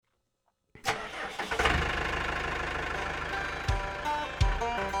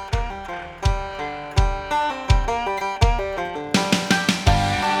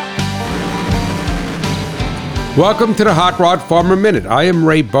Welcome to the Hot Rod Farmer Minute. I am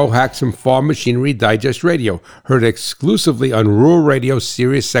Ray Bohacs from Farm Machinery Digest Radio, heard exclusively on Rural Radio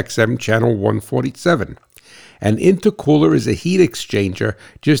Sirius XM Channel 147. An intercooler is a heat exchanger,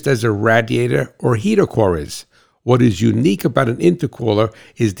 just as a radiator or heater core is. What is unique about an intercooler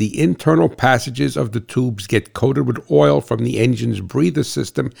is the internal passages of the tubes get coated with oil from the engine's breather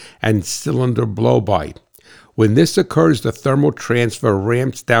system and cylinder blow-by. When this occurs, the thermal transfer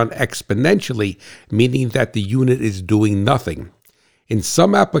ramps down exponentially, meaning that the unit is doing nothing. In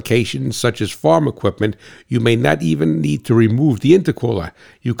some applications, such as farm equipment, you may not even need to remove the intercooler.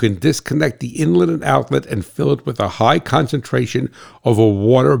 You can disconnect the inlet and outlet and fill it with a high concentration of a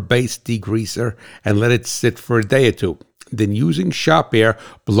water-based degreaser and let it sit for a day or two. Then using shop air,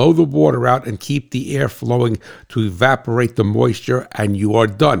 blow the water out and keep the air flowing to evaporate the moisture, and you are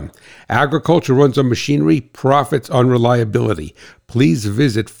done. Agriculture runs on machinery, profits on reliability. Please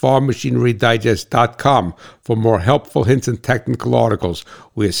visit farmmachinerydigest.com for more helpful hints and technical articles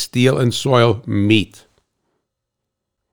where steel and soil meet.